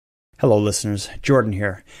Hello, listeners. Jordan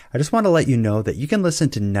here. I just want to let you know that you can listen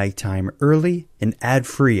to Nighttime early and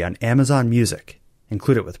ad-free on Amazon Music.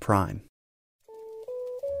 Include it with Prime.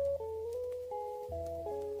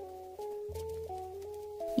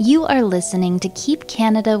 You are listening to Keep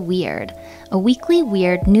Canada Weird, a weekly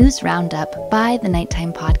weird news roundup by the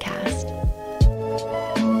Nighttime Podcast.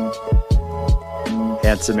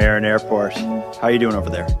 Handsome Aaron Airport. How are you doing over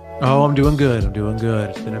there? Oh, I'm doing good.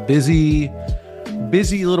 It's been a busy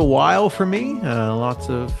little while for me. Lots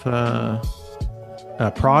of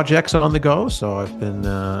projects on the go, so I've been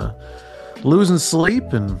losing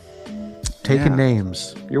sleep and taking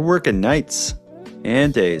names. You're working nights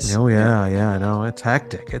and days. Oh, yeah, I know. It's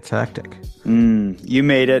hectic. You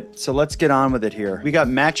made it, so let's get on with it here. We got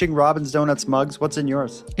matching Robin's Donuts mugs. What's in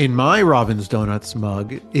yours? In my Robin's Donuts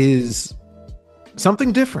mug is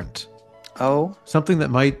something different. Oh? Something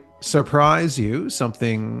that might surprise you,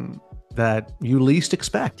 something that you least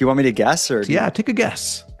expect. Do you want me to guess? Take a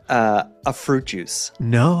guess. A fruit juice.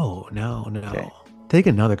 No. Okay. Take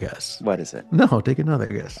another guess. What is it? No, take another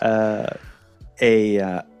guess.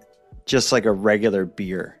 Just like a regular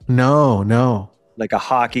beer. No. Like a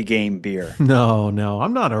hockey game beer. No.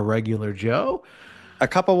 I'm not a regular Joe. A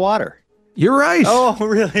cup of water. You're right. Oh,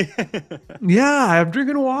 really? Yeah, I'm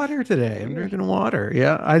drinking water today.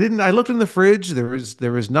 Yeah, I looked in the fridge. There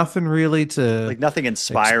was nothing really to like nothing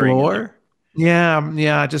inspiring. Explore.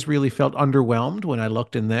 Yeah. I just really felt underwhelmed when I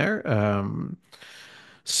looked in there.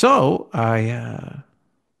 So I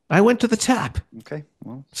went to the tap. Okay.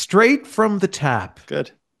 Well, straight from the tap.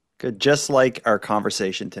 Good. Just like our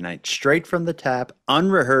conversation tonight. Straight from the tap,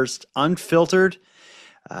 unrehearsed, unfiltered.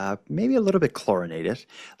 Maybe a little bit chlorinated.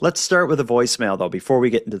 Let's start with a voicemail, though, before we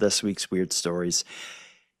get into this week's weird stories.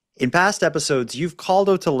 In past episodes, you've called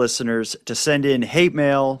out to listeners to send in hate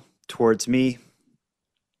mail towards me.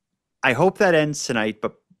 I hope that ends tonight,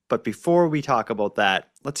 but before we talk about that,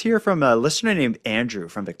 let's hear from a listener named Andrew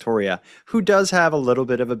from Victoria, who does have a little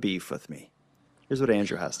bit of a beef with me. Here's what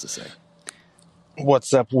Andrew has to say.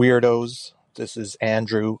 What's up, weirdos? This is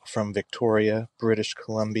Andrew from Victoria, British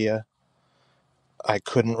Columbia. I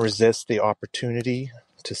couldn't resist the opportunity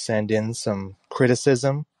to send in some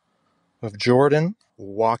criticism of Jordan.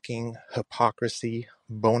 Walking hypocrisy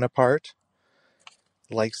Bonaparte.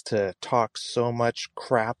 Likes to talk so much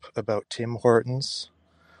crap about Tim Hortons,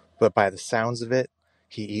 but by the sounds of it,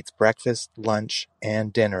 he eats breakfast, lunch,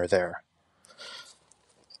 and dinner there.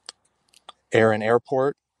 Aaron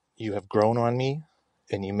Airport, you have grown on me,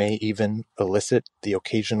 and you may even elicit the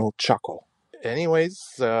occasional chuckle.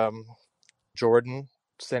 Anyways, Jordan,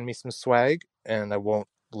 send me some swag, and I won't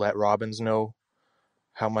let Robbins know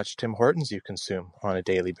how much Tim Hortons you consume on a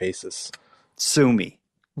daily basis. Sue me.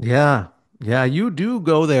 Yeah, you do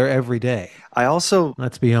go there every day.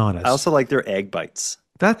 Let's be honest. I also like their egg bites.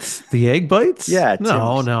 That's the egg bites? Yeah.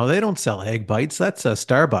 No, they don't sell egg bites. That's a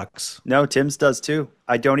Starbucks. No, Tim's does too.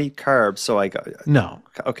 I don't eat carbs, so I go. No.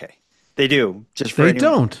 Okay. They do. Just for they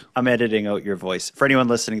anyone, don't. I'm editing out your voice. For anyone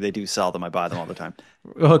listening, they do sell them. I buy them all the time.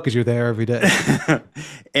 Oh, because you're there every day.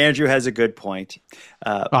 Andrew has a good point.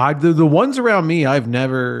 The ones around me, I've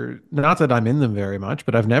never, not that I'm in them very much,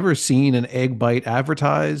 but I've never seen an egg bite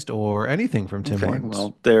advertised or anything from Tim Hortons.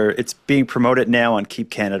 Well, it's being promoted now on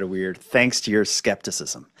Keep Canada Weird, thanks to your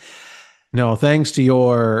skepticism. No, thanks to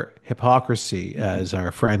your hypocrisy, as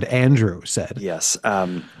our friend Andrew said. Yes.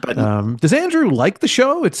 But does Andrew like the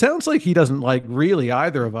show? It sounds like he doesn't like really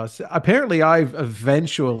either of us. Apparently, I've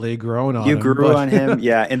eventually grown on him. You grew on him,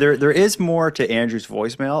 yeah. And there is more to Andrew's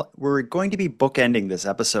voicemail. We're going to be bookending this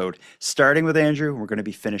episode, starting with Andrew. We're going to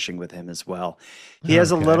be finishing with him as well. He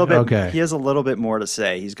has a little bit. He has a little bit more to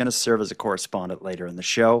say. He's going to serve as a correspondent later in the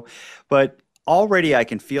show, but already I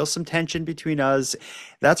can feel some tension between us.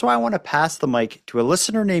 That's why I want to pass the mic to a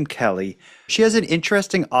listener named Kelly. She has an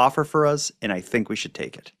interesting offer for us, and I think we should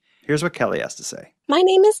take it. Here's what Kelly has to say. My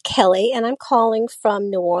name is Kelly, and I'm calling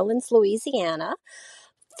from New Orleans, Louisiana.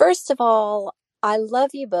 First of all, I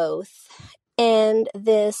love you both. And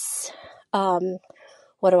this,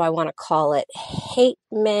 what do I want to call it? Hate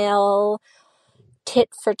mail, tit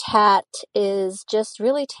for tat is just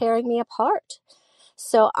really tearing me apart.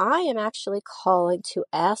 So I am actually calling to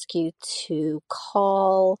ask you to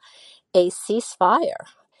call a ceasefire.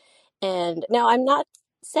 And now I'm not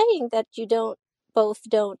saying that you both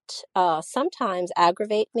don't sometimes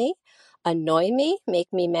aggravate me, annoy me,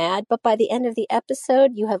 make me mad, but by the end of the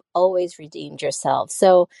episode, you have always redeemed yourself.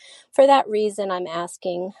 So for that reason, I'm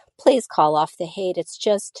asking, please call off the hate. It's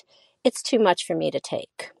too much for me to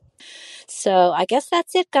take. So I guess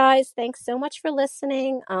that's it, guys. Thanks so much for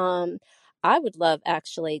listening. I would love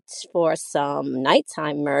actually for some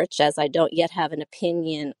nighttime merch, as I don't yet have an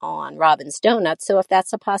opinion on Robin's Donuts. So if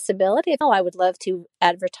that's a possibility, I would love to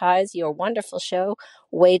advertise your wonderful show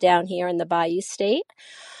way down here in the Bayou State.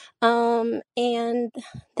 And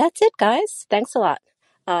that's it, guys. Thanks a lot.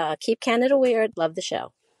 Keep Canada weird. Love the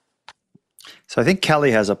show. So I think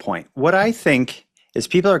Kelly has a point. What I think is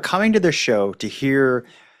people are coming to this show to hear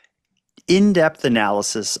in-depth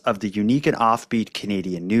analysis of the unique and offbeat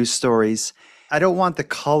Canadian news stories. I don't want the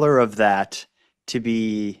color of that to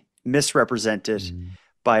be misrepresented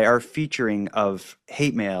by our featuring of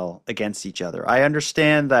hate mail against each other. I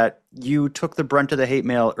understand that you took the brunt of the hate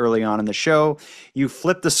mail early on in the show. You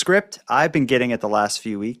flipped the script. I've been getting it the last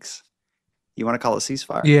few weeks. You want to call it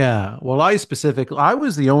ceasefire? Yeah. Well, I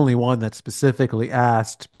was the only one that specifically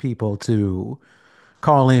asked people to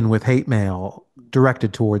call in with hate mail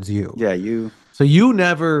directed towards you. Yeah, you. So you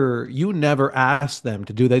never asked them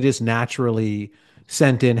to do. They just naturally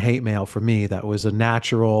sent in hate mail for me. That was a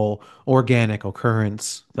natural, organic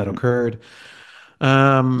occurrence that occurred. You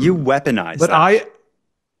weaponized but that.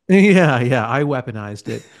 I weaponized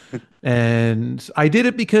it, and I did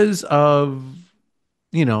it because of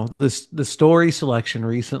the story selection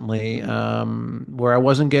recently, where I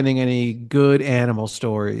wasn't getting any good animal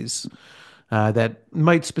stories that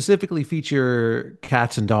might specifically feature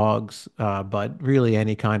cats and dogs, but really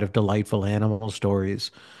any kind of delightful animal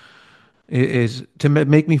stories is to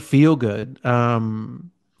make me feel good.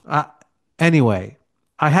 Anyway,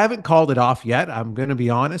 I haven't called it off yet. I'm going to be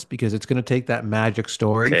honest because it's going to take that magic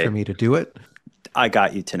story for me to do it. I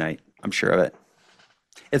got you tonight. I'm sure of it.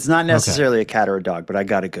 It's not necessarily a cat or a dog, but I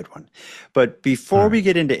got a good one. But before we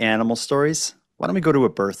get into animal stories, why don't we go to a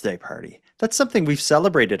birthday party? That's something we've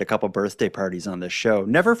celebrated a couple birthday parties on this show.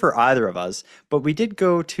 Never for either of us, but we did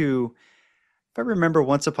go to, if I remember,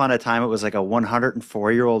 once upon a time, it was like a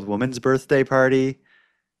 104-year-old woman's birthday party.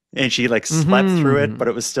 And she slept through it, but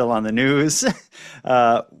it was still on the news.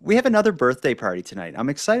 We have another birthday party tonight. I'm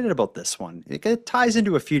excited about this one. It ties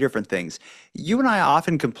into a few different things. You and I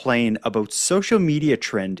often complain about social media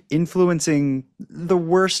trend influencing the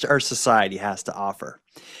worst our society has to offer.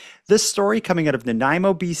 This story coming out of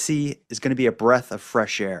Nanaimo, BC is going to be a breath of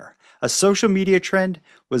fresh air. A social media trend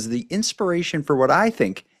was the inspiration for what I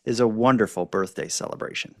think is a wonderful birthday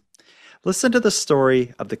celebration. Listen to the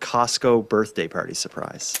story of the Costco birthday party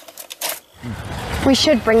surprise. We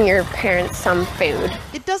should bring your parents some food.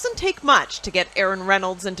 It doesn't take much to get Aaron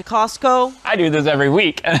Reynolds into Costco. I do this every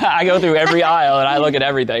week. I go through every aisle and I look at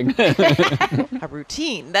everything. A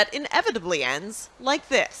routine that inevitably ends like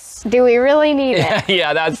this. Do we really need it?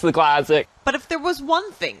 Yeah, that's the classic. But if there was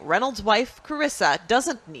one thing Reynolds' wife, Carissa,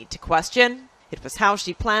 doesn't need to question, it was how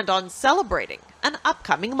she planned on celebrating an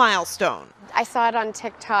upcoming milestone. I saw it on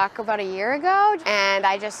TikTok about a year ago, and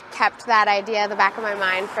I just kept that idea in the back of my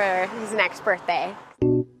mind for his next birthday.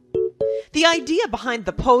 The idea behind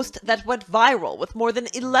the post that went viral with more than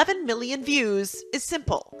 11 million views is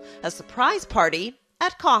simple: a surprise party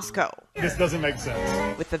at Costco. This doesn't make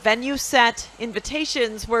sense. With the venue set,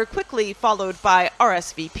 invitations were quickly followed by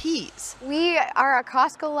RSVPs. We are a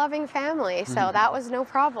Costco-loving family, so that was no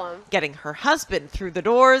problem. Getting her husband through the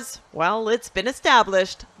doors, well, it's been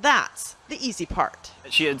established that's the easy part.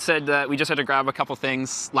 She had said that we just had to grab a couple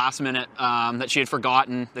things last minute that she had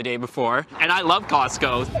forgotten the day before. And I love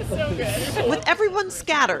Costco. It's so good. With everyone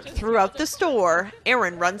scattered throughout the store,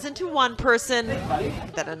 Aaron runs into one person,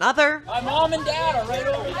 then another. My mom and dad are right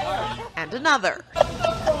over there. And another.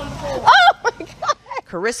 Oh my God!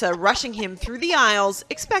 Carissa rushing him through the aisles,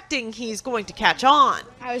 expecting he's going to catch on.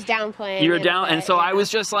 I was downplaying. You were down, and so I was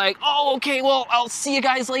just like, oh, okay, well, I'll see you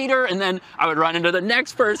guys later. And then I would run into the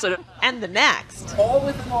next person. And the next. All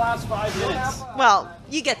within the last 5 minutes. Well,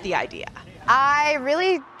 you get the idea. I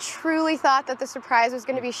really, truly thought that the surprise was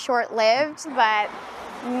going to be short-lived, but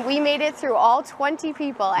we made it through all 20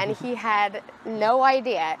 people, and he had no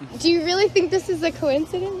idea. Do you really think this is a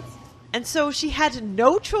coincidence? And so she had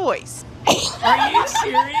no choice. Are you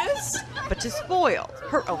serious? But to spoil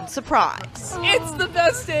her own surprise. It's the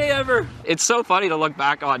best day ever. It's so funny to look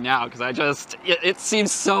back on now because it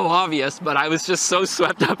seems so obvious, but I was just so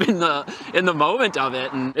swept up in the moment of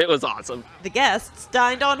it, and it was awesome. The guests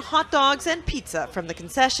dined on hot dogs and pizza from the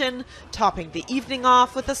concession, topping the evening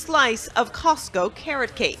off with a slice of Costco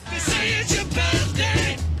carrot cake.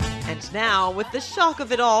 And now, with the shock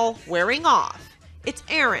of it all wearing off, it's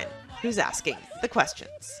Aaron who's asking the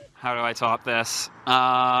questions. How do I top this?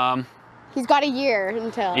 He's got a year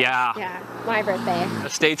until my birthday.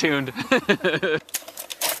 Stay tuned.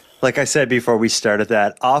 Like I said before we started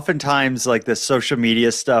that, oftentimes like the social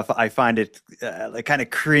media stuff, I find it kind of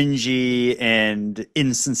cringy and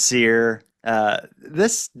insincere.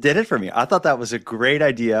 This did it for me. I thought that was a great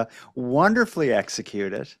idea, wonderfully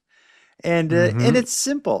executed, and it's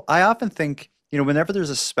simple. I often think, whenever there's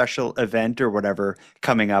a special event or whatever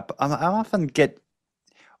coming up, I often get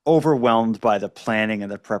overwhelmed by the planning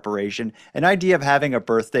and the preparation. An idea of having a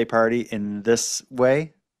birthday party in this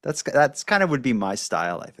way, that's kind of would be my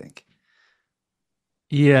style, I think.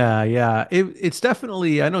 Yeah, yeah. It's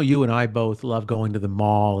definitely, I know you and I both love going to the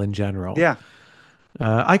mall in general. Yeah,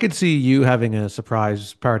 I could see you having a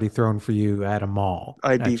surprise party thrown for you at a mall.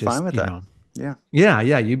 I'd At be fine just, with that. Yeah. yeah,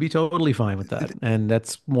 yeah, you'd be totally fine with that. And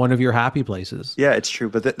that's one of your happy places. Yeah, it's true.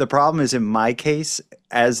 But the problem is, in my case,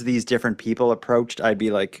 as these different people approached, I'd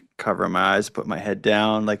be like covering my eyes, put my head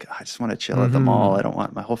down. Like, I just want to chill at the mall. I don't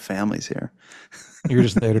want my whole family's here. You're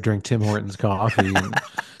just there to drink Tim Hortons coffee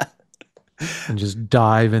and just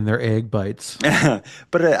dive in their egg bites.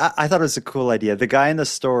 But I thought it was a cool idea. The guy in the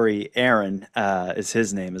story, Aaron, is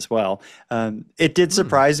his name as well. It did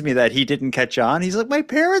surprise me that he didn't catch on. He's like, my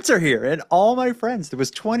parents are here and all my friends. There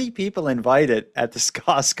was 20 people invited at this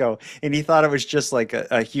Costco, and he thought it was just like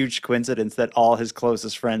a huge coincidence that all his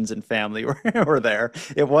closest friends and family were there.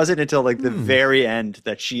 It wasn't until like the very end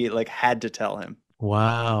that she like had to tell him.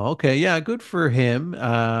 Wow. Okay. Yeah. Good for him.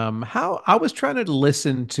 How I was trying to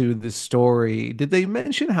listen to the story. Did they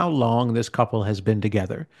mention how long this couple has been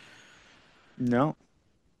together? No.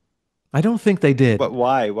 I don't think they did. But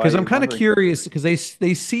why? Why Because are I'm you kind of wondering? curious because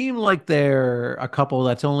they seem like they're a couple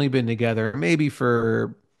that's only been together maybe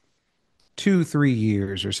for 2, 3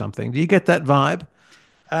 years or something. Do you get that vibe?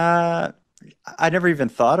 Uh, I never even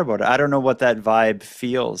thought about it. I don't know what that vibe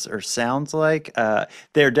feels or sounds like.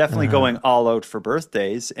 They're definitely going all out for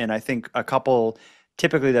birthdays, and I think a couple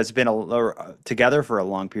typically that's been together for a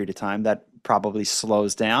long period of time that probably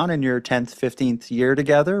slows down in your 10th, 15th year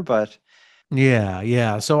together. But Yeah,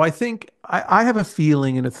 yeah. So I think I have a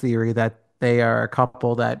feeling and a theory that they are a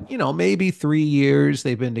couple that, maybe 3 years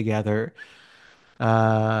they've been together.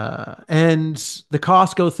 And the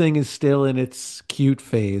Costco thing is still in its cute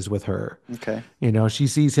phase with her. okay, She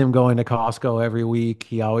sees him going to Costco every week.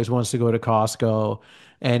 He always wants to go to Costco.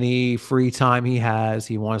 Any free time he has,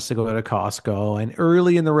 he wants to go to Costco. And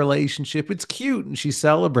early in the relationship, it's cute and she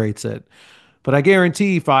celebrates it. But I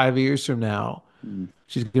guarantee 5 years from now,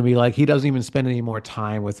 she's gonna be like, he doesn't even spend any more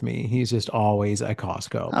time with me. He's just always at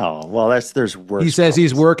Costco. oh well, there's worse. He says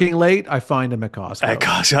he's problems. working late. I find him at At Costco.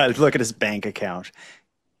 Costco, I look at his bank account.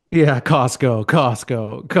 Yeah, Costco,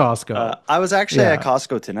 Costco, Costco. I was actually at Yeah.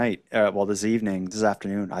 Costco tonight. This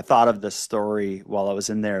afternoon. I thought of this story while I was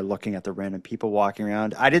in there looking at the random people walking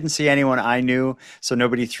around. I didn't see anyone I knew, so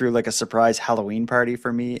nobody threw like a surprise Halloween party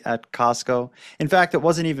for me at Costco. In fact, it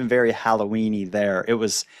wasn't even very Halloweeny there. It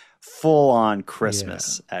was full on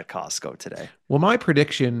Christmas at Costco today. Well, my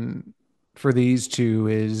prediction for these two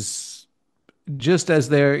is just as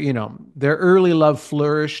their early love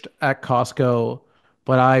flourished at Costco,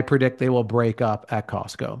 but I predict they will break up at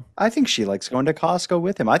Costco. I think she likes going to Costco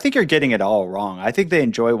with him. I think you're getting it all wrong. I think they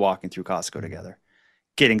enjoy walking through Costco together,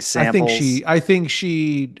 getting samples. I think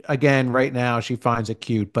she, again, right now, she finds it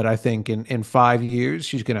cute, but I think in 5 years,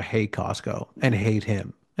 she's going to hate Costco and hate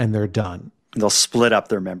him, and they're done. They'll split up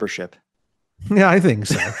their membership. Yeah, I think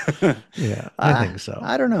so. Yeah, I think so.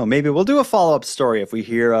 I don't know. Maybe we'll do a follow-up story if we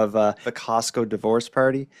hear of the Costco divorce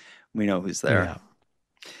party. We know who's there.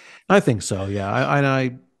 Yeah, I think so. Yeah,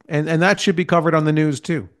 and that should be covered on the news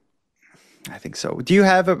too. I think so. Do you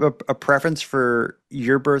have a preference for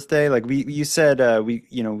your birthday? Like you said, we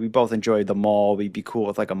both enjoy the mall. We'd be cool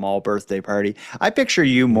with like a mall birthday party. I picture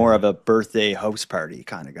you more of a birthday house party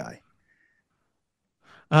kind of guy.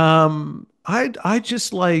 I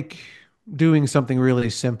just like doing something really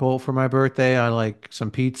simple for my birthday. I like some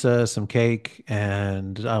pizza, some cake,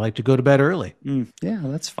 and I like to go to bed early. Yeah,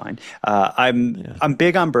 that's fine. I'm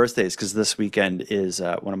big on birthdays because this weekend is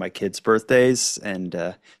one of my kids' birthdays,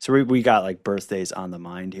 and so we got like birthdays on the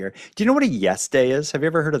mind here. Do you know what a yes day is? Have you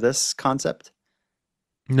ever heard of this concept?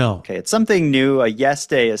 No. Okay, it's something new. A yes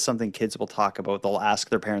day is something kids will talk about. They'll ask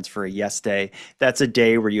their parents for a yes day. That's a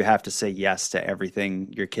day where you have to say yes to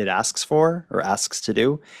everything your kid asks for or asks to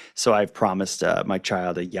do. So I've promised my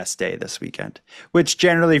child a yes day this weekend, which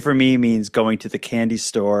generally for me means going to the candy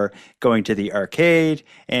store, going to the arcade,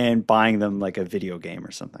 and buying them like a video game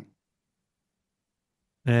or something.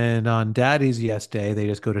 And on Daddy's yes day, they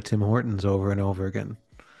just go to Tim Hortons over and over again.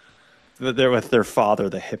 They're with their father,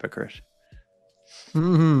 the hypocrite.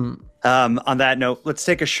 On that note, let's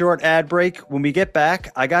take a short ad break. When we get back,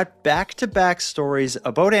 I got back-to-back stories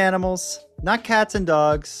about animals, not cats and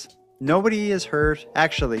dogs. Nobody is hurt.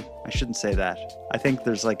 Actually, I shouldn't say that. I think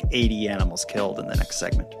there's like 80 animals killed in the next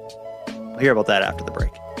segment. We'll hear about that after the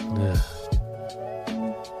break. Ugh.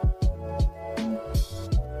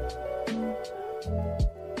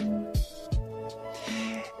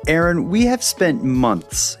 Aaron, we have spent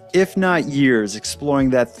months, if not years, exploring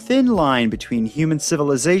that thin line between human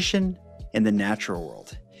civilization and the natural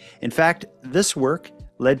world. In fact, this work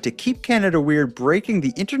led to Keep Canada Weird breaking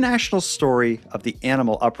the international story of the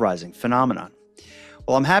animal uprising phenomenon.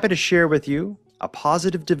 Well, I'm happy to share with you a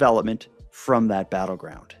positive development from that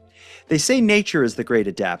battleground. They say nature is the great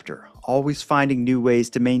adapter, always finding new ways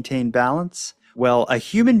to maintain balance. Well, a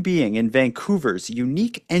human being in Vancouver's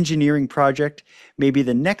unique engineering project may be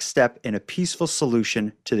the next step in a peaceful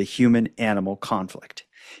solution to the human-animal conflict.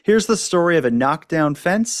 Here's the story of a knockdown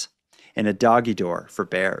fence and a doggy door for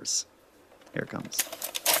bears. Here it comes.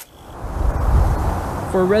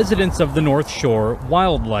 For residents of the North Shore,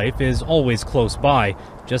 wildlife is always close by.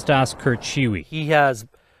 Just ask Kurt Shiwi. He has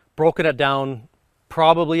broken it down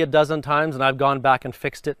probably a dozen times, and I've gone back and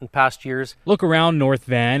fixed it in past years. Look around North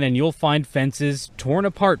Van and you'll find fences torn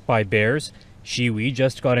apart by bears. Shiwi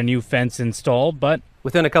just got a new fence installed, but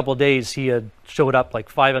within a couple of days, he had showed up like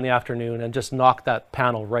 5 in the afternoon and just knocked that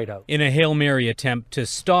panel right out. In a Hail Mary attempt to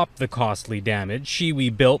stop the costly damage,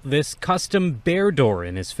 Shiwi built this custom bear door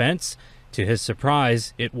in his fence. To his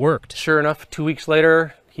surprise, it worked. Sure enough, 2 weeks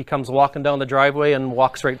later, he comes walking down the driveway and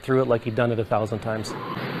walks right through it like he'd done it 1,000 times.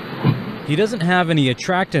 He doesn't have any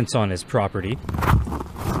attractants on his property.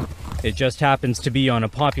 It just happens to be on a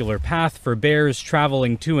popular path for bears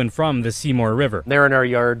traveling to and from the Seymour River. They're in our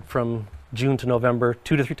yard from June to November,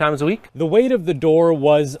 2 to 3 times a week. The weight of the door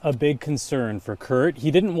was a big concern for Kurt.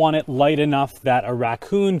 He didn't want it light enough that a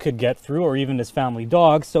raccoon could get through, or even his family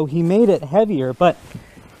dog, so he made it heavier, but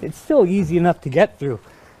it's still easy enough to get through,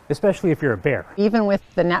 especially if you're a bear. Even with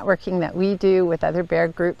the networking that we do with other bear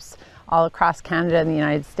groups all across Canada and the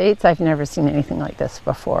United States, I've never seen anything like this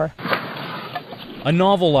before. A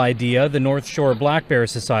novel idea the North Shore Black Bear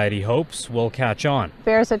Society hopes will catch on.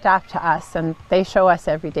 Bears adapt to us, and they show us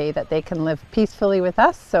every day that they can live peacefully with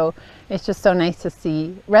us, so it's just so nice to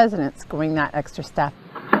see residents going that extra step.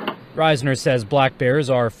 Reisner says black bears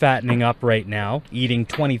are fattening up right now, eating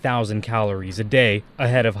 20,000 calories a day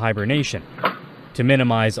ahead of hibernation. To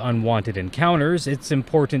minimize unwanted encounters, it's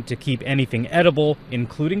important to keep anything edible,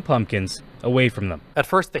 including pumpkins, away from them. At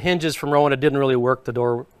first, the hinges from Rowan, it didn't really work. The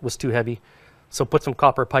door was too heavy. So put some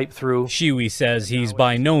copper pipe through. Shiwi says he's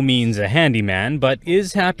by no means a handyman, but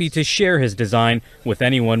is happy to share his design with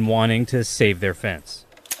anyone wanting to save their fence.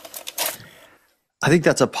 I think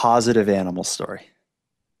that's a positive animal story.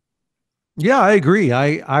 Yeah, I agree.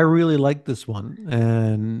 I really like this one.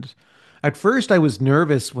 And at first I was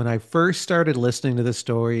nervous when I first started listening to the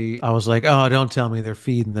story. I was like, oh, don't tell me they're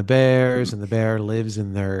feeding the bears and the bear lives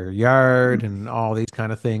in their yard and all these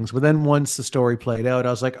kind of things. But then once the story played out,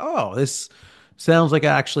 I was like, oh, this sounds like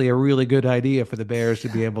actually a really good idea for the bears to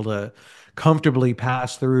be able to comfortably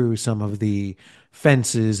pass through some of the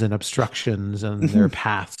fences and obstructions and their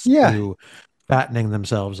paths to fattening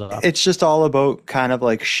themselves up. It's just all about kind of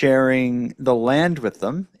like sharing the land with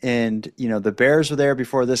them. And, you know, the bears were there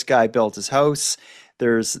before this guy built his house.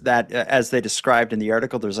 There's that, as they described in the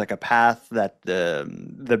article, there's like a path that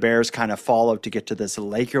the bears kind of follow to get to this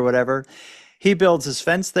lake or whatever. He builds his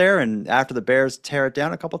fence there, and after the bears tear it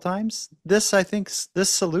down a couple times, this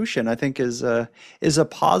solution is a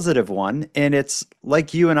positive one. And it's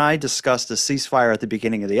like you and I discussed a ceasefire at the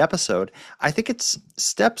beginning of the episode. I think it's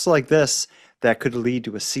steps like this that could lead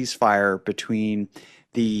to a ceasefire between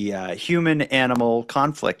the human-animal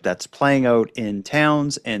conflict that's playing out in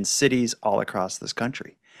towns and cities all across this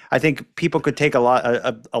country. I think people could take a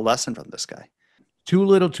lesson from this guy. Too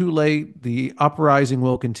little, too late. The uprising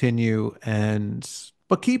will continue,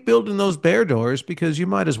 but keep building those bear doors, because you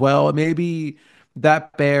might as well. Maybe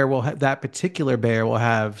that particular bear will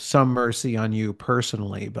have some mercy on you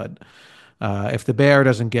personally, but if the bear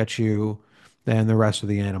doesn't get you, then the rest of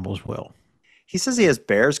the animals will. He says he has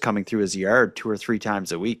bears coming through his yard 2 or 3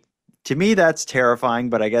 times a week. To me, that's terrifying,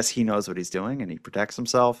 but I guess he knows what he's doing and he protects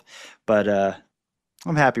himself. But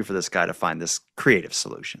I'm happy for this guy to find this creative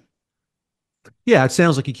solution. Yeah, it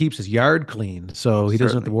sounds like he keeps his yard clean, so he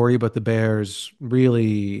doesn't have to worry about the bears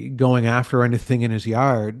really going after anything in his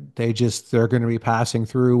yard. They're going to be passing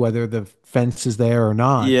through whether the fence is there or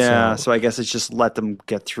not. Yeah, so I guess it's just let them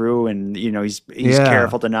get through, and you know he's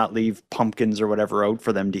careful to not leave pumpkins or whatever out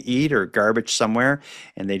for them to eat or garbage somewhere,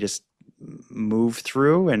 and they just move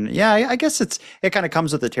through. And yeah, I guess it kind of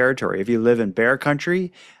comes with the territory. If you live in bear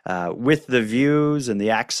country, with the views and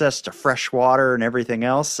the access to fresh water and everything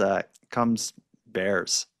else, comes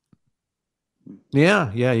bears.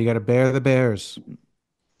 Yeah, you got to bear the bears.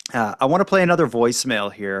 I want to play another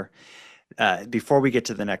voicemail here before we get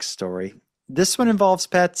to the next story. This one involves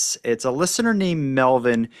pets. It's a listener named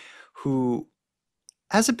Melvin who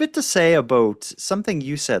has a bit to say about something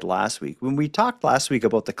you said last week. When we talked last week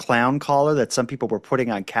about the clown collar that some people were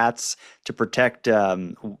putting on cats to protect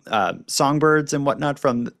songbirds and whatnot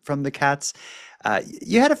from the cats,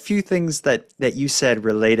 you had a few things that you said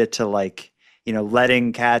related to, like,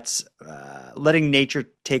 letting cats, letting nature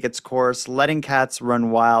take its course, letting cats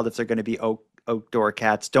run wild if they're going to be outdoor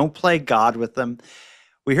cats. Don't play God with them.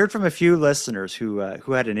 We heard from a few listeners who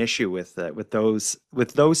had an issue with those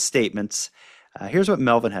statements. Here's what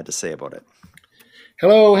Melvin had to say about it.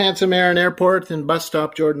 Hello, Handsome Aaron Airport and Bus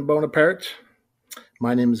Stop Jordan Bonaparte.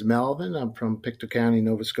 My name is Melvin. I'm from Pictou County,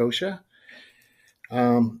 Nova Scotia.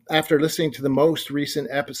 After listening to the most recent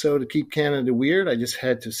episode of Keep Canada Weird, I just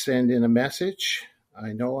had to send in a message.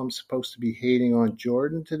 I know I'm supposed to be hating on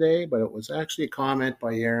Jordan today, but it was actually a comment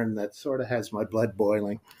by Aaron that sort of has my blood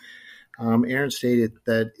boiling. Aaron stated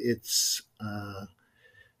that it's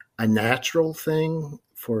a natural thing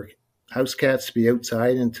for house cats to be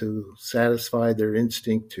outside and to satisfy their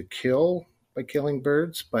instinct to kill by killing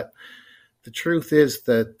birds. But the truth is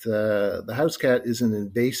that the house cat is an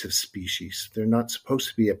invasive species. They're not supposed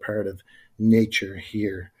to be a part of nature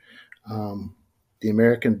here. The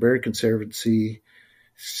American Bird Conservancy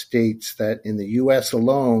states that in the U.S.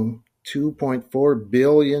 alone, 2.4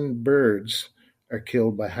 billion birds are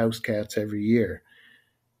killed by house cats every year.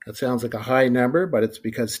 That sounds like a high number, but it's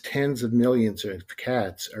because tens of millions of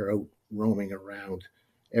cats are out roaming around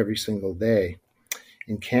every single day.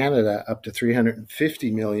 In Canada, up to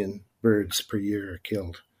 350 million birds per year are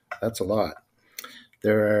killed. That's a lot.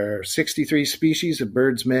 There are 63 species of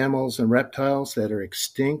birds, mammals, and reptiles that are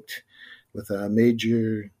extinct, with a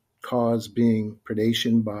major cause being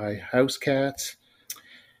predation by house cats.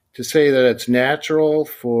 To say that it's natural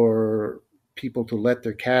for people to let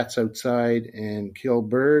their cats outside and kill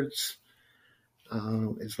birds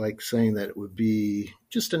is like saying that it would be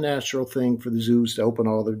just a natural thing for the zoos to open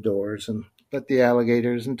all their doors and let the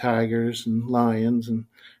alligators and tigers and lions and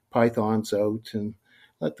pythons out and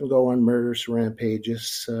let them go on murderous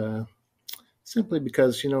rampages simply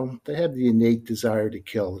because, they have the innate desire to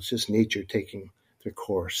kill. It's just nature taking their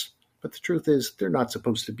course. But the truth is, they're not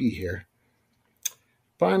supposed to be here.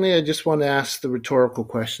 Finally, I just want to ask the rhetorical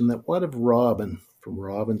question that what if Robin from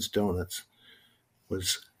Robin's Donuts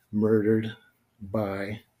was murdered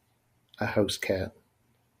by a house cat?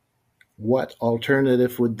 What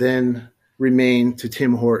alternative would then remain to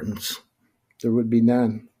Tim Hortons? There would be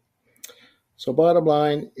none. So bottom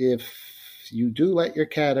line, if you do let your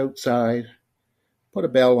cat outside, put a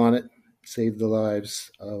bell on it, save the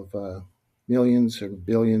lives of millions or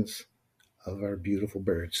billions of our beautiful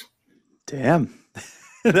birds. Damn.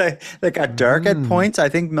 That got dark at points. I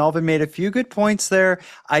think Melvin made a few good points there.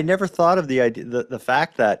 I never thought of the idea, the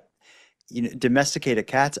fact that domesticated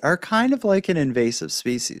cats are kind of like an invasive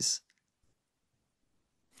species.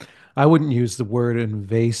 I wouldn't use the word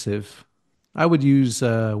invasive. I would use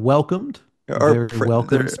welcomed, or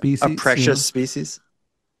welcomed species. A precious species.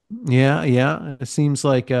 Yeah. It seems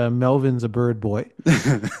like Melvin's a bird boy,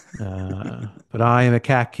 but I am a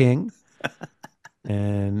cat king,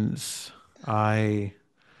 and I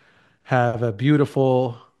have a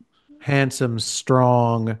beautiful, handsome,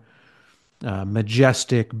 strong,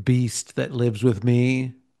 majestic beast that lives with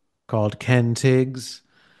me called Ken Tiggs.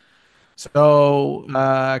 So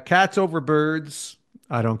cats over birds.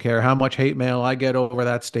 I don't care how much hate mail I get over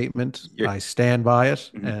that statement. I stand by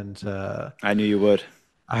it. And I knew you would.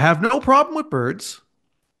 I have no problem with birds,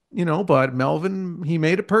 but Melvin, he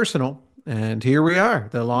made it personal. And here we are.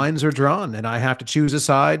 The lines are drawn and I have to choose a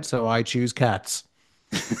side. So I choose cats.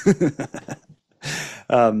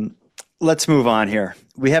 Let's move on here.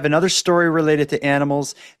 We have another story related to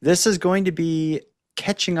animals. This is going to be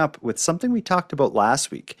catching up with something we talked about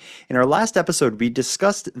last week. In our last episode, we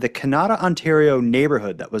discussed the Canada, Ontario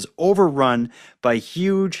neighborhood that was overrun by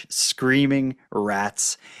huge screaming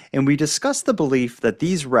rats. And we discussed the belief that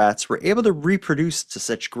these rats were able to reproduce to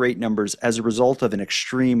such great numbers as a result of an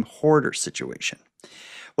extreme hoarder situation.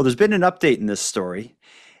 Well, there's been an update in this story,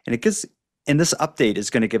 and this update is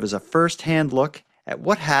going to give us a first-hand look at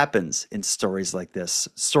what happens in stories like this,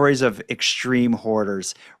 stories of extreme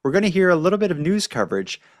hoarders. We're going to hear a little bit of news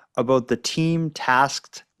coverage about the team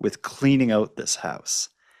tasked with cleaning out this house.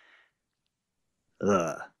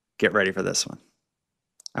 Get ready for this one.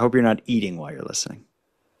 I hope you're not eating while you're listening.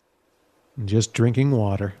 Just drinking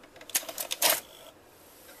water.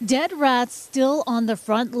 Dead rats still on the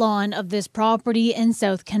front lawn of this property in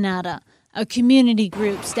South Canada. A community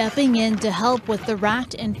group stepping in to help with the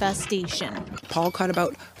rat infestation. Paul caught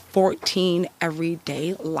about 14 every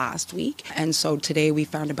day last week. And so today we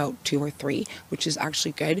found about 2 or 3, which is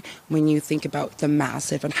actually good when you think about the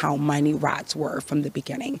massive and how many rats were from the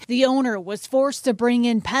beginning. The owner was forced to bring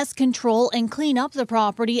in pest control and clean up the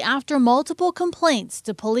property after multiple complaints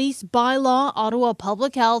to police, bylaw, Ottawa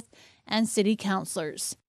Public Health, and city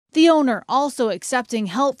councillors. The owner also accepting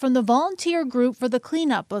help from the volunteer group for the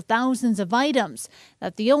cleanup of thousands of items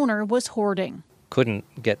that the owner was hoarding.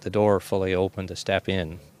 Couldn't get the door fully open to step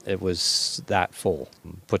in. It was that full.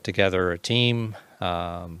 Put together a team,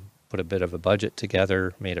 put a bit of a budget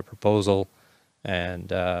together, made a proposal, and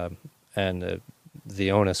the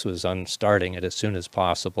onus was on starting it as soon as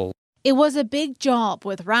possible. It was a big job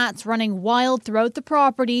with rats running wild throughout the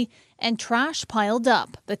property and trash piled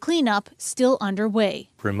up. The cleanup still underway.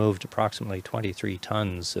 Removed approximately 23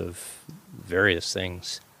 tons of various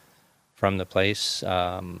things from the place,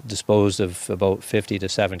 disposed of about 50 to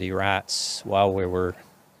 70 rats while we were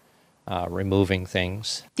removing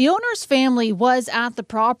things. The owner's family was at the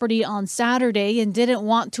property on Saturday and didn't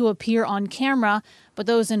want to appear on camera, but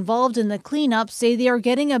those involved in the cleanup say they are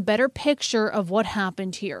getting a better picture of what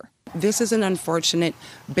happened here. This is an unfortunate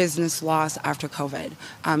business loss after COVID.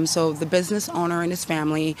 So the business owner and his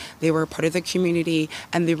family, they were part of the community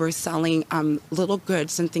and they were selling little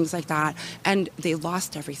goods and things like that. And they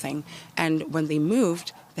lost everything. And when they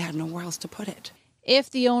moved, they had nowhere else to put it. If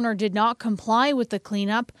the owner did not comply with the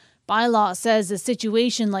cleanup, bylaw says a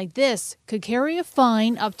situation like this could carry a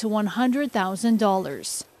fine up to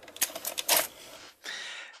 $100,000.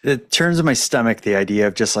 It turns in my stomach, the idea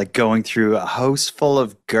of just like going through a house full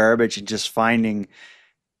of garbage and just finding,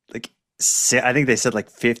 like, I think they said like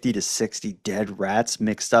 50 to 60 dead rats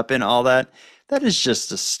mixed up in all that. That is just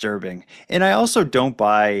disturbing. And I also don't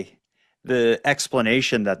buy the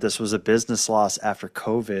explanation that this was a business loss after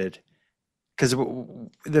COVID. Because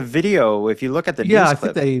the video, if you look at the news I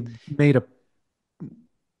clip, think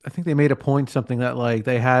they made a point, something that like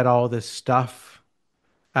they had all this stuff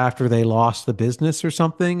after they lost the business or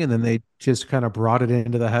something, and then they just kind of brought it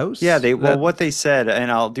into the house. Yeah, what they said, and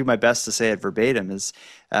I'll do my best to say it verbatim, is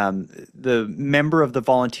the member of the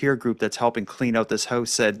volunteer group that's helping clean out this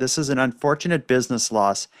house said, "This is an unfortunate business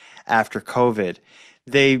loss after COVID."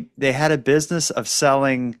 They had a business of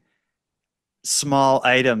selling small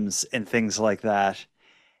items and things like that,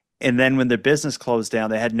 and then when the business closed down,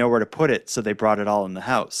 they had nowhere to put it, so they brought it all in the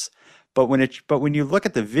house. But when you look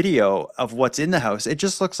at the video of what's in the house, it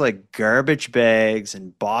just looks like garbage bags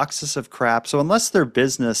and boxes of crap. So unless their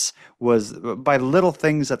business was by little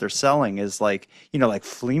things that they're selling is like, like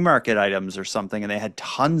flea market items or something, and they had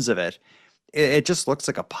tons of it, it just looks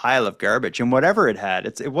like a pile of garbage. And whatever it had,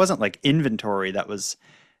 it wasn't like inventory that was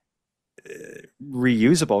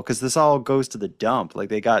reusable, because this all goes to the dump. Like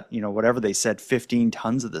they got, whatever they said, 15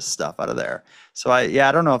 tons of this stuff out of there. So I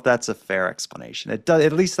don't know if that's a fair explanation. It does,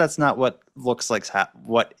 at least that's not what looks like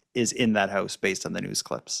what is in that house based on the news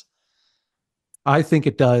clips. I think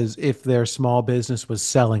it does if their small business was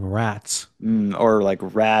selling rats. Or like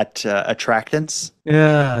rat attractants.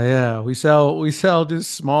 Yeah. We sell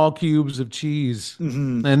just small cubes of cheese.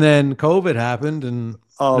 Mm-hmm. And then COVID happened and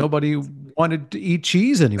nobody wanted to eat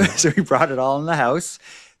cheese anymore. So we brought it all in the house.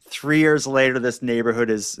 3 years later, this neighborhood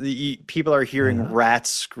people are hearing rats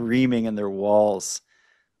screaming in their walls.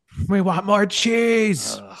 We want more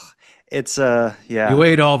cheese. It's yeah. You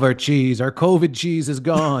ate all of our cheese. Our COVID cheese is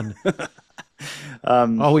gone.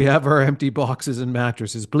 All we have are empty boxes and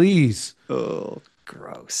mattresses, please. Oh,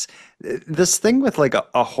 gross. This thing with like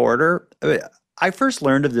a hoarder, I first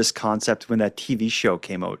learned of this concept when that TV show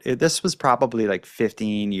came out. This was probably like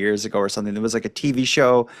 15 years ago or something. There was like a TV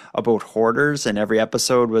show about hoarders, and every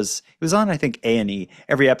episode it was on, I think, A&E.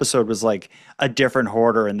 Every episode was like a different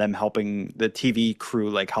hoarder and them helping the TV crew,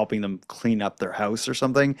 like helping them clean up their house or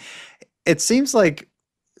something. It seems like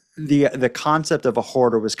the concept of a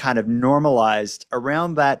hoarder was kind of normalized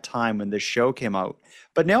around that time when this show came out.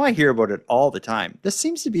 But now I hear about it all the time. This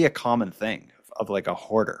seems to be a common thing of like a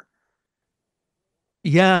hoarder.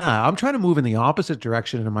 Yeah, I'm trying to move in the opposite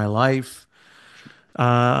direction in my life.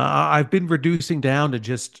 I've been reducing down to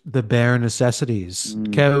just the bare necessities: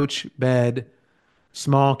 couch, bed,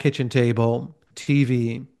 small kitchen table,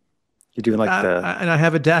 TV. You're doing like and I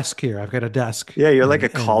have a desk here. I've got a desk. Yeah, you're like a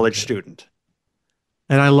college student.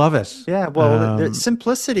 And I love it. Yeah, well, the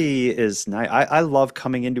simplicity is nice. I love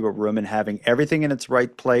coming into a room and having everything in its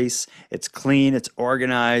right place. It's clean, it's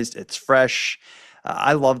organized, it's fresh.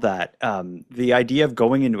 I love that. The idea of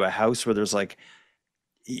going into a house where there's like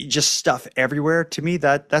just stuff everywhere, to me,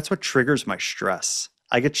 that's what triggers my stress.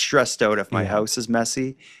 I get stressed out if my house is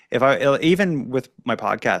messy. If I, even with my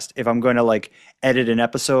podcast, if I'm going to like edit an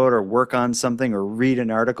episode or work on something or read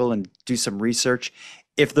an article and do some research,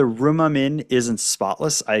 if the room I'm in isn't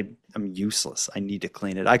spotless, I'm useless. I need to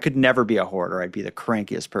clean it. I could never be a hoarder. I'd be the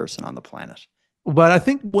crankiest person on the planet. But I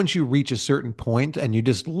think once you reach a certain point and you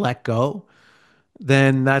just let go,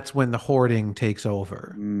 then that's when the hoarding takes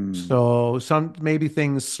over. So some maybe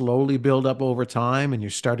things slowly build up over time and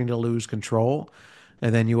you're starting to lose control.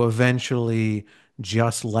 And then you eventually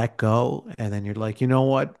just let go. And then you're like, you know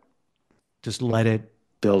what? Just let it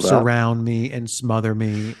Build up. surround me and smother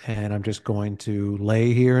me. And I'm just going to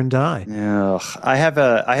lay here and die. Ugh. I have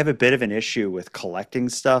a bit of an issue with collecting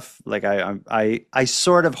stuff. Like I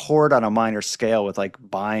sort of hoard on a minor scale with like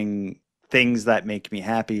buying things that make me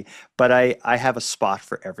happy, but I have a spot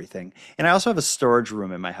for everything. And I also have a storage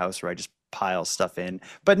room in my house where I just pile stuff in,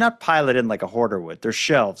 but not pile it in like a hoarder would. There's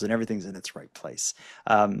shelves and everything's in its right place.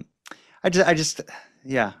 I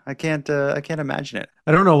can't imagine it.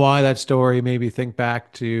 I don't know why that story made me think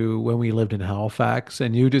back to when we lived in Halifax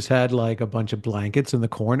and you just had like a bunch of blankets in the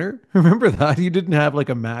corner. Remember that? You didn't have like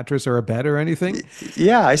a mattress or a bed or anything?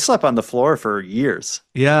 Yeah, I slept on the floor for years.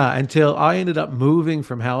 Yeah, until I ended up moving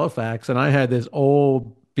from Halifax and I had this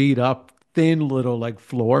old beat up thin little like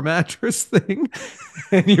floor mattress thing.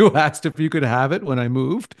 And you asked if you could have it when I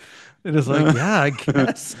moved. And it's like, yeah, I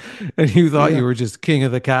guess. And you thought you were just king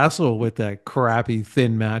of the castle with that crappy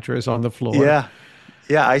thin mattress on the floor. Yeah.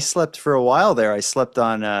 Yeah, I slept for a while there. I slept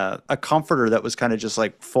on a comforter that was kind of just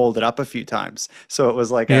like folded up a few times. So it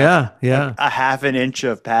was like a half an inch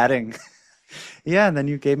of padding. Yeah, and then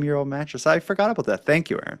you gave me your old mattress. I forgot about that. Thank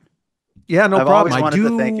you, Aaron. Yeah, no I've problem. always I wanted do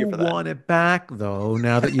to thank you for that. want it back, though,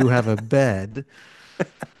 now that you have a bed.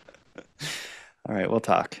 All right, we'll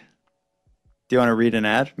talk. Do you want to read an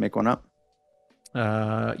ad? Make one up? This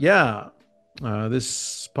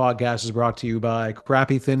podcast is brought to you by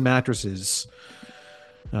Crappy Thin Mattresses.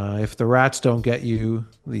 If the rats don't get you,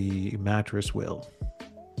 the mattress will.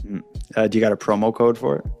 Do you got a promo code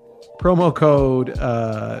for it? Promo code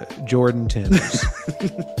Jordan Timms.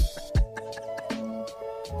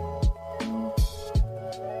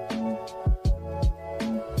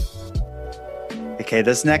 Okay,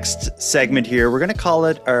 this next segment here, we're going to call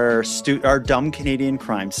it our dumb Canadian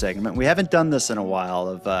crime segment. We haven't done this in a while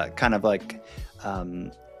of kind of like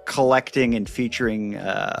collecting and featuring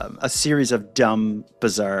a series of dumb,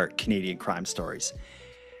 bizarre Canadian crime stories.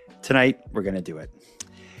 Tonight, we're going to do it.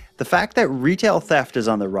 The fact that retail theft is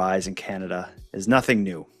on the rise in Canada is nothing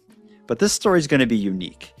new, but this story is going to be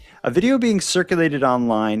unique. A video being circulated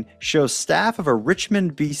online shows staff of a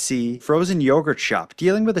Richmond, BC frozen yogurt shop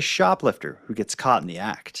dealing with a shoplifter who gets caught in the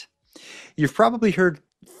act. You've probably heard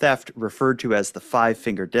theft referred to as the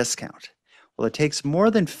 5-finger discount. Well, it takes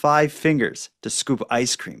more than 5 fingers to scoop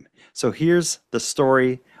ice cream. So here's the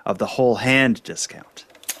story of the whole hand discount.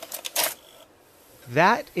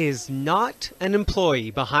 That is not an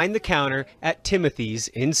employee behind the counter at Timothy's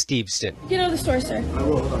in Steveston. Get out of the store, sir. I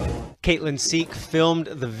will. Caitlin Seek filmed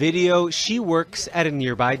the video. She works at a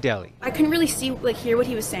nearby deli. I couldn't really hear what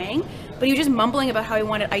he was saying, but he was just mumbling about how he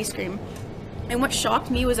wanted ice cream. And what shocked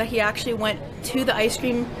me was that he actually went to the ice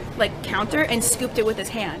cream counter and scooped it with his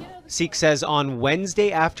hand. Seek says on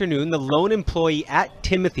Wednesday afternoon, the lone employee at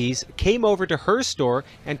Timothy's came over to her store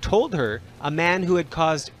and told her a man who had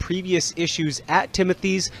caused previous issues at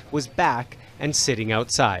Timothy's was back and sitting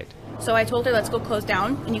outside. So I told her, let's go close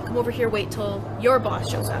down, and you come over here, wait till your boss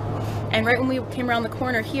shows up. And right when we came around the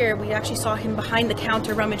corner here, we actually saw him behind the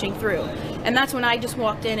counter rummaging through. And that's when I just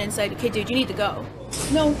walked in and said, okay, dude, you need to go.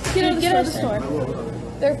 No, get out of the store.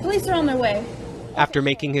 The police are on their way. After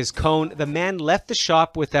making his cone, the man left the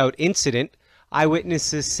shop without incident.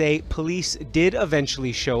 Eyewitnesses say police did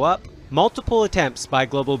eventually show up. Multiple attempts by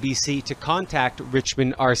Global BC to contact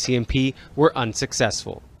Richmond RCMP were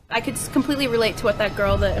unsuccessful. I could completely relate to what that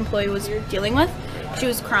girl, the employee, was dealing with. She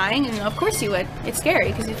was crying, and of course you would. It's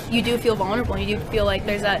scary because you do feel vulnerable. You do feel like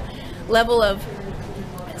there's that level of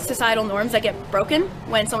societal norms that get broken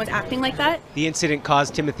when someone's acting like that. The incident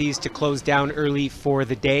caused Timothy's to close down early for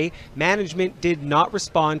the day. Management did not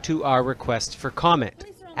respond to our request for comment.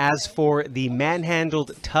 As for the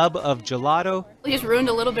manhandled tub of gelato, We just ruined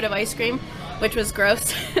a little bit of ice cream, which was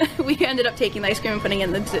gross. We ended up taking the ice cream and putting it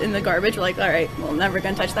in the garbage. We're like, all right, we're never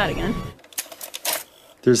going to touch that again.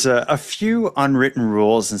 There's a few unwritten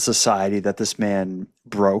rules in society that this man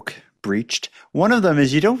breached. One of them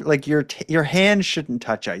is you don't your hand shouldn't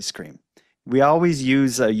touch ice cream. We always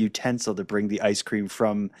use a utensil to bring the ice cream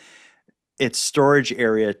from its storage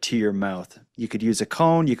area to your mouth. You could use a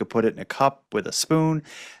cone, you could put it in a cup with a spoon.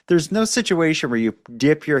 There's no situation where you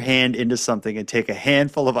dip your hand into something and take a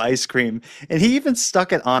handful of ice cream. And he even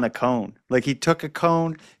stuck it on a cone. Like he took a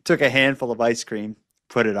cone, took a handful of ice cream,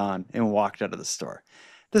 put it on, and walked out of the store.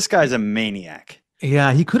 This guy's a maniac.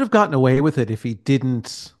 Yeah, he could have gotten away with it if he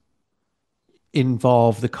didn't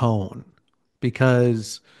involve the cone,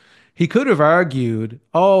 because he could have argued,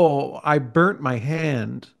 "Oh, I burnt my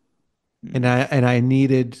hand and I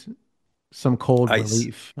needed some cold Ice.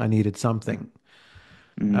 relief. I needed something."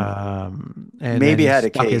 And then Maybe he had a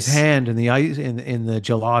stuck his case. hand in the ice in the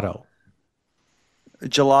gelato.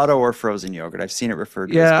 Gelato or frozen yogurt. I've seen it referred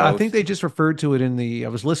to as Yeah, I both. think they just referred to it in the. I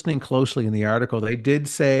was listening closely in the article. They did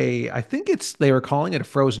say, I think they were calling it a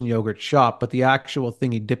frozen yogurt shop, but the actual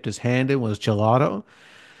thing he dipped his hand in was gelato.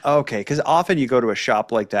 Okay, because often you go to a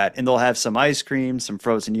shop like that and they'll have some ice cream, some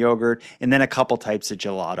frozen yogurt, and then a couple types of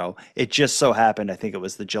gelato. It just so happened, I think it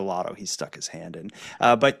was the gelato he stuck his hand in.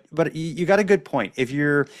 But you got a good point. If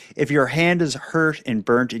your hand is hurt and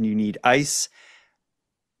burnt and you need ice,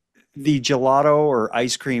 the gelato or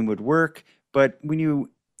ice cream would work. But when you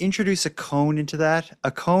introduce a cone into that, a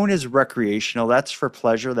cone is recreational. That's for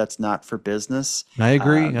pleasure. That's not for business. I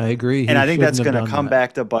agree. I agree. And He I think shouldn't that's have going to done come that.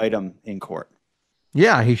 back to bite him in court.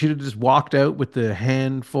 Yeah, he should have just walked out with the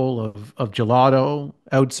handful of gelato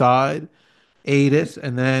outside, ate it,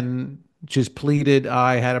 and then just pleaded,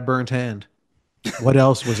 "I had a burnt hand. What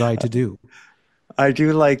else was I to do?" I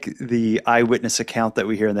do like the eyewitness account that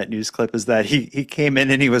we hear in that news clip is that he came in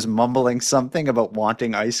and he was mumbling something about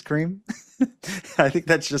wanting ice cream. I think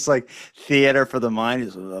that's just like theater for the mind.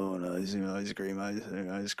 He's like, oh no, ice cream,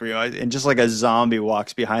 ice cream, and just like a zombie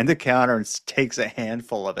walks behind the counter and takes a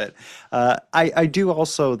handful of it. I do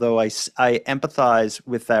also, though, I empathize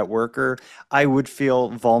with that worker. I would feel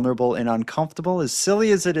vulnerable and uncomfortable. As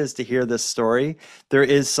silly as it is to hear this story, there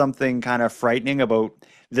is something kind of frightening about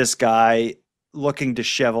this guy looking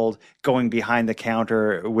disheveled, going behind the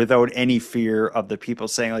counter without any fear of the people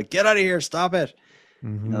saying like, "Get out of here, stop it." You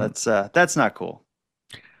know, that's not cool.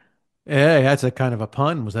 Yeah, that's a kind of a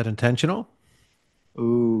pun. Was that intentional?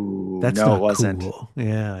 Ooh, That's no, it not wasn't. cool. Yeah,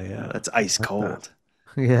 No, yeah. that's ice Like that. cold.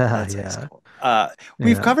 Yeah, That's ice yeah. cold.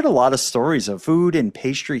 We've Yeah. covered a lot of stories of food and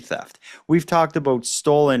pastry theft. We've talked about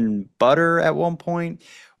stolen butter at one point.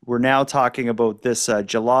 We're now talking about this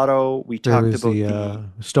gelato. We There talked was about the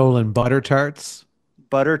the stolen butter tarts.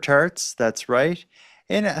 butter tarts. That's right.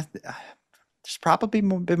 And there's probably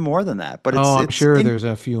been more than that, but Oh, I'm sure there's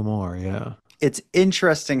a few more. Yeah. it's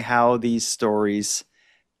interesting how these stories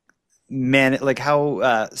like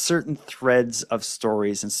how certain threads of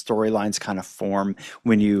stories and storylines kind of form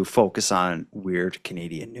when you focus on weird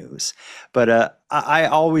Canadian news. But I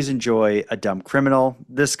always enjoy a dumb criminal.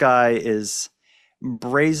 This guy is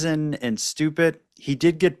brazen and stupid. He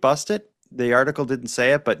did get busted. The article didn't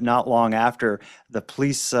say it, but not long after, the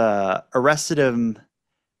police arrested him.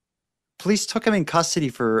 Police took him in custody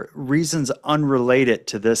for reasons unrelated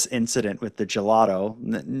to this incident with the gelato.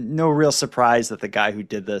 No real surprise that the guy who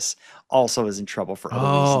did this also is in trouble for other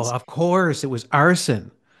Oh, reasons. of course. It was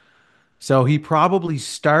arson. So he probably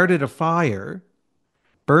started a fire,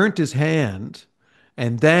 burnt his hand,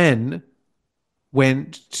 and then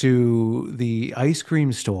went to the ice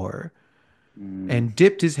cream store and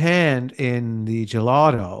dipped his hand in the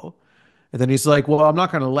gelato. And then he's like, well, I'm not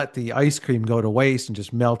going to let the ice cream go to waste and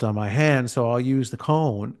just melt on my hand. So I'll use the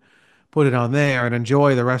cone, put it on there, and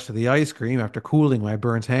enjoy the rest of the ice cream after cooling my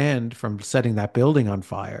burnt hand from setting that building on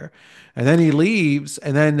fire. And then he leaves,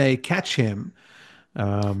 and then they catch him For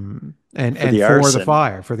and the for the arson.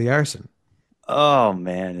 fire, for the arson. Oh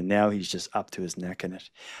man, and now he's just up to his neck in it.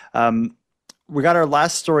 We got our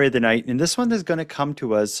last story of the night, and this one is going to come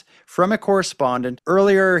to us from a correspondent.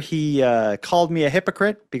 Earlier, he called me a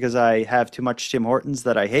hypocrite because I have too much Tim Hortons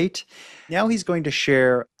that I hate. Now he's going to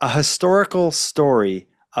share a historical story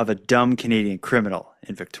of a dumb Canadian criminal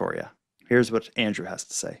in Victoria. Here's what Andrew has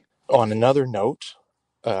to say. On another note,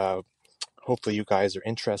 hopefully you guys are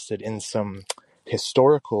interested in some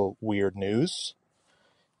historical weird news.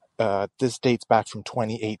 This dates back from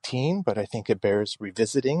 2018, but I think it bears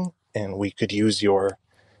revisiting, and we could use your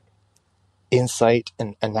insight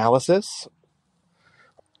and analysis.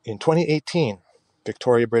 In 2018,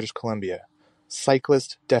 Victoria, British Columbia,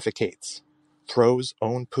 cyclist defecates, throws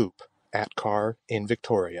own poop at car in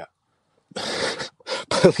Victoria.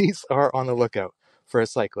 Police are on the lookout for a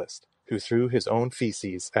cyclist who threw his own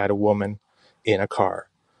feces at a woman in a car.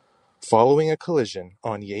 Following a collision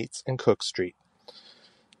on Yates and Cook Street,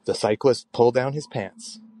 the cyclist pulled down his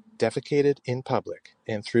pants, defecated in public,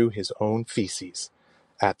 and threw his own feces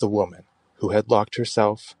at the woman who had locked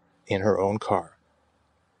herself in her own car.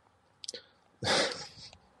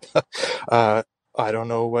 I don't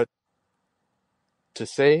know what to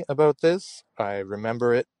say about this. I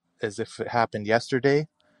remember it as if it happened yesterday,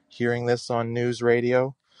 hearing this on news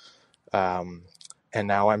radio. And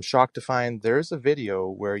now I'm shocked to find there's a video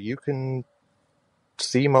where you can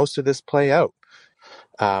see most of this play out.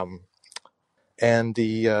 And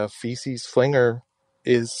the feces flinger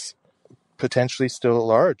is potentially still at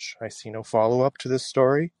large. I see no follow-up to this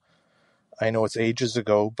story. I know it's ages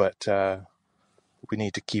ago, but we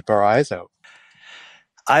need to keep our eyes out.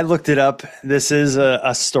 I looked it up. This is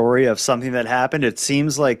a story of something that happened. It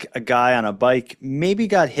seems like a guy on a bike maybe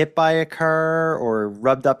got hit by a car or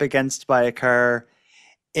rubbed up against by a car.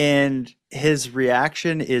 And his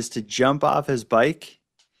reaction is to jump off his bike,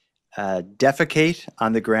 defecate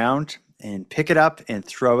on the ground, and pick it up and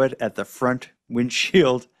throw it at the front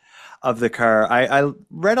windshield of the car. I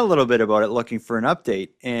read a little bit about it looking for an update,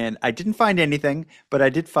 and I didn't find anything, but I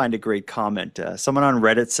did find a great comment. Someone on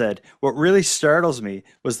Reddit said, "What really startles me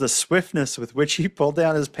was the swiftness with which he pulled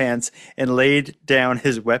down his pants and laid down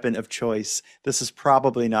his weapon of choice. This is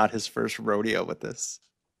probably not his first rodeo with this."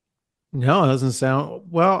 No, it doesn't sound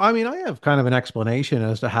well. I mean, I have kind of an explanation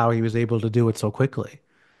as to how he was able to do it so quickly.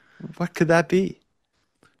 What could that be?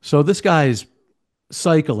 So this guy's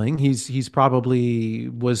cycling. He's probably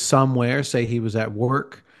was somewhere, say he was at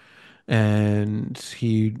work, and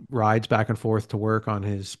he rides back and forth to work on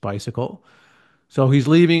his bicycle. So he's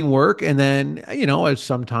leaving work, and then, as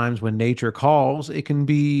sometimes when nature calls, it can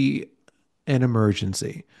be an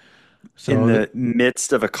emergency. So In the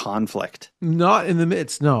midst of a conflict. not in the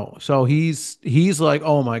midst, no. So he's like,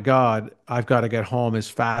 "Oh my God, I've got to get home as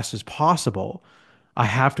fast as possible. I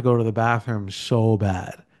have to go to the bathroom so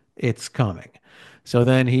bad. It's coming." So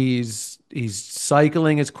then he's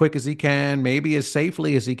cycling as quick as he can, maybe as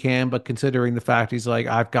safely as he can, but considering the fact he's like,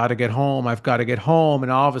 "I've got to get home, I've got to get home,"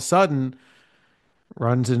 and all of a sudden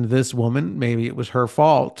runs into this woman. Maybe it was her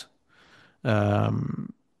fault.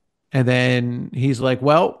 And then he's like,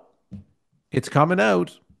 "Well, it's coming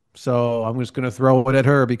out, so I'm just going to throw it at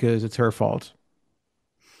her because it's her fault."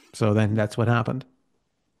 So then that's what happened.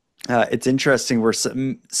 It's interesting where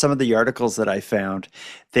some of the articles that I found,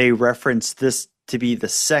 they reference this to be the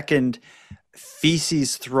second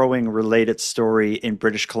feces throwing related story in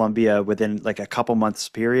British Columbia within like a couple months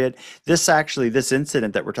period. This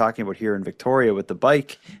incident that we're talking about here in Victoria with the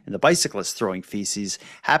bike and the bicyclist throwing feces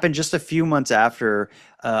happened just a few months after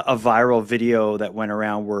a viral video that went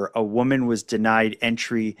around where a woman was denied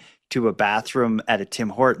entry to a bathroom at a Tim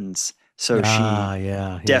Hortons. So she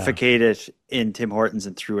defecated in Tim Hortons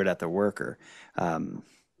and threw it at the worker.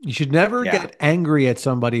 You should never get angry at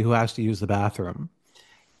somebody who has to use the bathroom.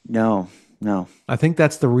 No. I think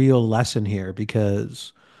that's the real lesson here,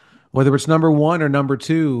 because whether it's number one or number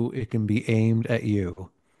two, it can be aimed at you.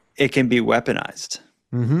 It can be weaponized.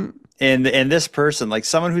 Mm-hmm. And this person, like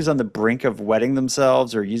someone who's on the brink of wetting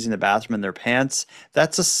themselves or using the bathroom in their pants,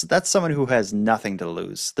 that's someone who has nothing to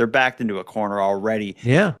lose. They're backed into a corner already.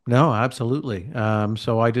 Yeah, no, absolutely.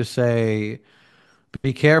 So I just say,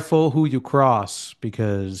 be careful who you cross,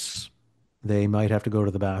 because they might have to go to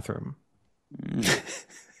the bathroom.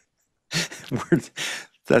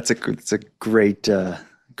 It's a great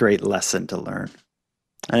lesson to learn.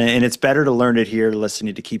 And it's better to learn it here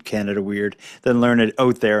listening to Keep Canada Weird than learn it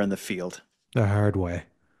out there in the field. The hard way.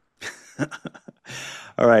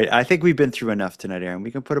 All right. I think we've been through enough tonight, Aaron.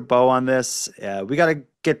 We can put a bow on this. We got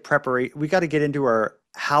to get into our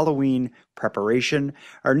Halloween preparation.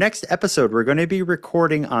 Our next episode, we're going to be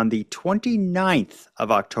recording on the 29th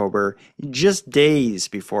of October, just days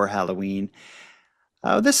before Halloween.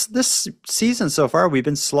 This season so far, we've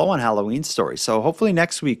been slow on Halloween stories. So hopefully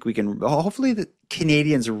next week hopefully the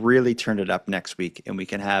Canadians really turn it up next week and we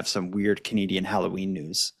can have some weird Canadian Halloween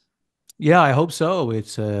news. Yeah, I hope so.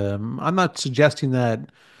 It's I'm not suggesting that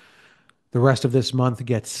the rest of this month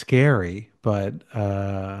gets scary, but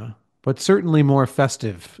certainly more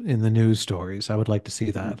festive in the news stories. I would like to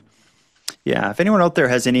see that. Yeah, if anyone out there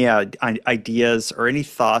has any ideas or any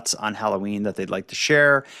thoughts on Halloween that they'd like to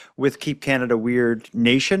share with Keep Canada Weird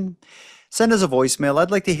Nation, send us a voicemail. I'd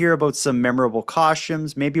like to hear about some memorable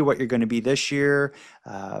costumes, maybe what you're going to be this year.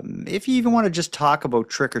 If you even want to just talk about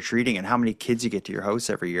trick-or-treating and how many kids you get to your house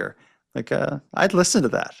every year. I'd listen to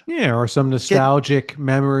that. Yeah, or some nostalgic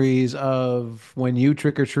memories of when you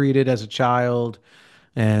trick-or-treated as a child,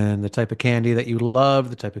 and the type of candy that you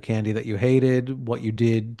loved, the type of candy that you hated, what you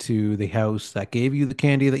did to the house that gave you the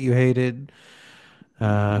candy that you hated,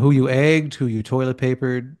 who you egged, who you toilet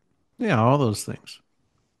papered, all those things.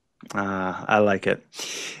 I like it.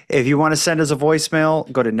 If you want to send us a voicemail,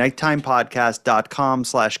 go to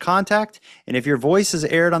nighttimepodcast.com/contact. And if your voice is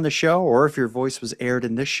aired on the show, or if your voice was aired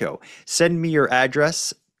in this show, send me your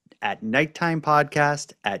address at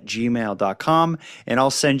nighttimepodcast@gmail.com, and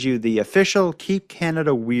I'll send you the official Keep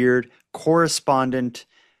Canada Weird correspondent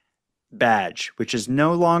badge, which is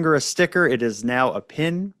no longer a sticker. It is now a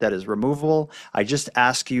pin that is removable. I just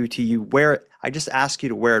ask you to wear it. I just ask you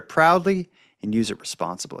to wear it proudly and use it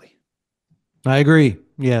responsibly. I agree.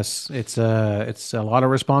 Yes, it's a lot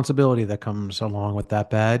of responsibility that comes along with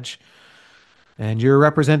that badge, and you're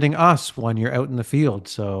representing us when you're out in the field.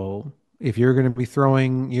 So if you're going to be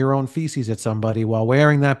throwing your own feces at somebody while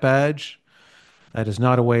wearing that badge, that is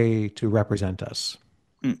not a way to represent us.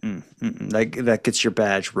 That gets your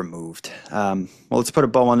badge removed. Well, let's put a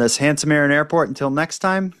bow on this. Handsome Aaron Airport. Until next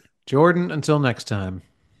time, Jordan. Until next time.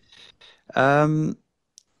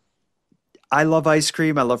 I love ice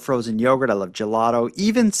cream. I love frozen yogurt. I love gelato.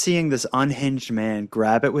 Even seeing this unhinged man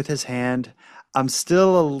grab it with his hand, I'm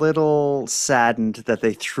still a little saddened that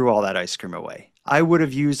they threw all that ice cream away. I would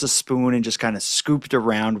have used a spoon and just kind of scooped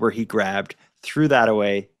around where he grabbed, threw that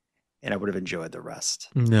away, and I would have enjoyed the rest.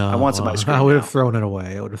 No, I want some ice cream. I would now. have thrown it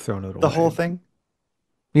away. I would have thrown it away. The whole thing?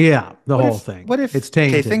 Yeah, the What whole if- thing. What if it's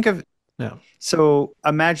tainted? Okay, think of No. So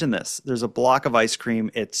imagine this. There's a block of ice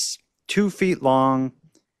cream. It's 2 feet long,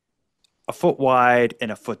 a foot wide,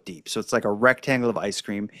 and a foot deep. So it's like a rectangle of ice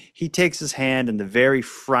cream. He takes his hand in the very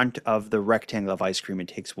front of the rectangle of ice cream and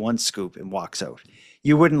takes one scoop and walks out.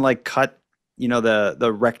 You wouldn't like cut,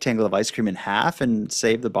 the rectangle of ice cream in half and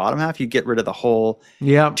save the bottom half. You get rid of the whole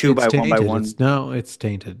 2 by 1 by 1. It's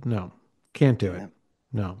tainted. No, can't do it.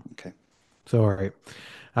 No. Okay. Sorry.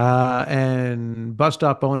 And Bus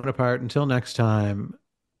Stop Bonaparte, until next time,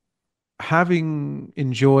 having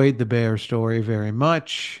enjoyed the bear story very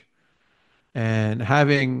much, and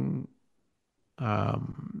having,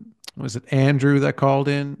 was it Andrew that called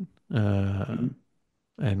in and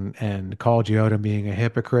called you out on being a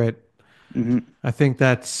hypocrite? I think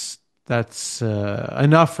that's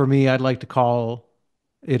enough for me. I'd like to call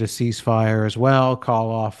it a ceasefire as well, call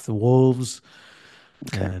off the wolves,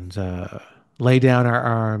 and lay down our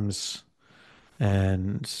arms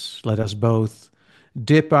and let us both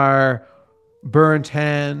dip our burnt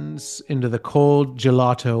hands into the cold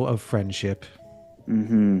gelato of friendship.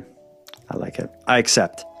 I like it. I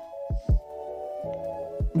accept.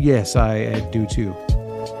 Yes, I do too.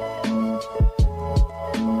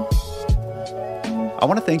 I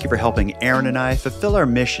want to thank you for helping Aaron and I fulfill our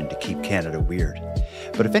mission to keep Canada weird.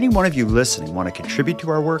 But if any one of you listening want to contribute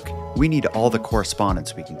to our work, we need all the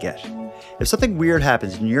correspondence we can get. If something weird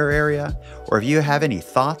happens in your area, or if you have any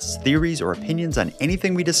thoughts, theories, or opinions on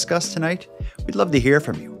anything we discussed tonight, we'd love to hear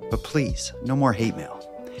from you. But please, no more hate mail.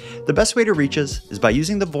 The best way to reach us is by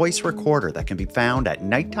using the voice recorder that can be found at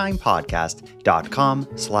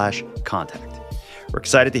nighttimepodcast.com/contact. We're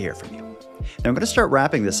excited to hear from you. Now I'm going to start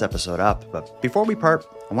wrapping this episode up, but before we part,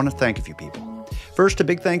 I want to thank a few people. First, a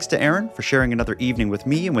big thanks to Aaron for sharing another evening with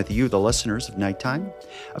me and with you, the listeners of Nighttime.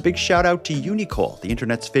 A big shout out to Unicole, the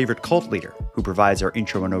internet's favorite cult leader, who provides our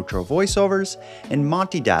intro and outro voiceovers, and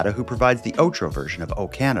Monty Data, who provides the outro version of O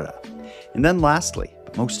Canada. And then lastly,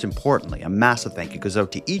 but most importantly, a massive thank you goes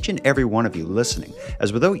out to each and every one of you listening,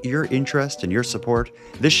 as without your interest and your support,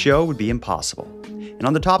 this show would be impossible. And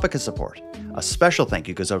on the topic of support, a special thank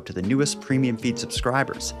you goes out to the newest premium feed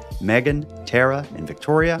subscribers, Megan, Tara, and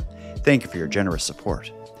Victoria. Thank you for your generous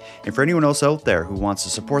support. And for anyone else out there who wants to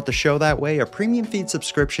support the show that way, a premium feed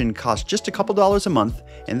subscription costs just a couple dollars a month,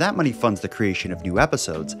 and that money funds the creation of new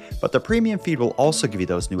episodes. But the premium feed will also give you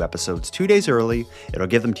those new episodes 2 days early, it'll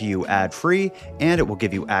give them to you ad-free, and it will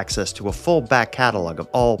give you access to a full back catalog of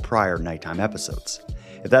all prior Nighttime episodes.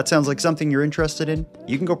 If that sounds like something you're interested in,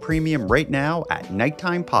 you can go premium right now at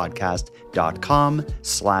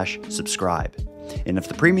nighttimepodcast.com/subscribe. And if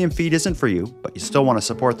the premium feed isn't for you, but you still want to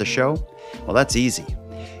support the show, well, that's easy.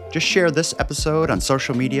 Just share this episode on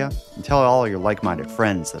social media and tell all your like-minded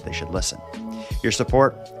friends that they should listen. Your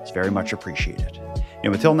support is very much appreciated.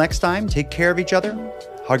 And until next time, take care of each other,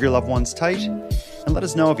 hug your loved ones tight, and let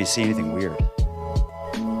us know if you see anything weird.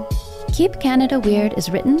 Keep Canada Weird is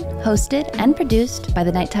written, hosted, and produced by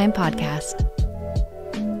the Nighttime Podcast.